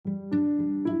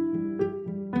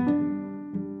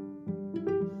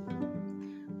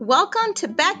Welcome to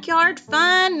Backyard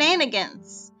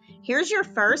Fun-nanigans. Here's your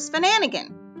first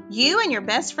Fun-nanigan. You and your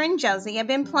best friend Josie have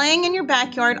been playing in your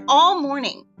backyard all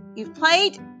morning. You've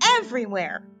played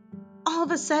everywhere. All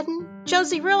of a sudden,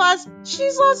 Josie realized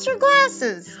she's lost her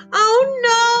glasses.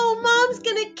 Oh no, Mom's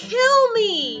gonna kill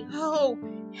me. Oh,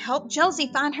 help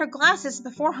Josie find her glasses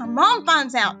before her mom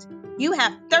finds out. You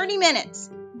have 30 minutes.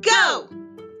 Go!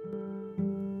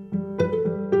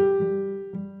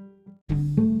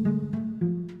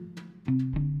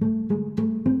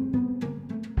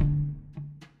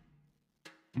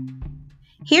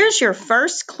 Here's your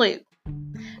first clue.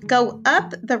 Go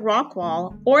up the rock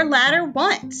wall or ladder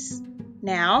once.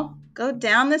 Now, go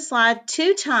down the slide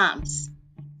 2 times.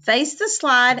 Face the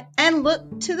slide and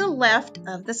look to the left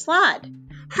of the slide.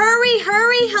 Hurry,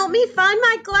 help me find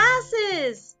my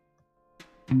glasses.